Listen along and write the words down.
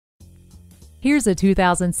Here's a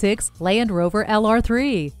 2006 Land Rover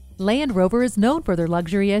LR3. Land Rover is known for their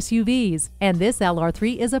luxury SUVs, and this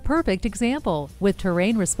LR3 is a perfect example, with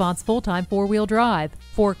terrain response full-time four-wheel drive,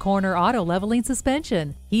 four-corner auto-leveling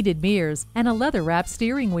suspension, heated mirrors, and a leather-wrapped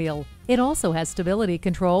steering wheel. It also has stability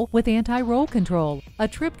control with anti-roll control, a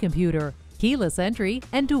trip computer, keyless entry,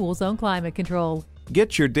 and dual-zone climate control.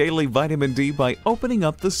 Get your daily vitamin D by opening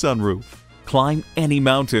up the sunroof. Climb any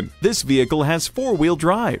mountain. This vehicle has four-wheel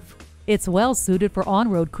drive. It's well suited for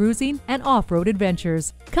on-road cruising and off-road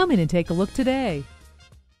adventures. Come in and take a look today.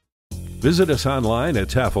 Visit us online at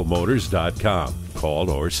tafelmotors.com. Call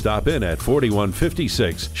or stop in at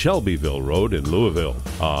 4156 Shelbyville Road in Louisville.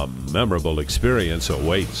 A memorable experience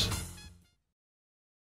awaits.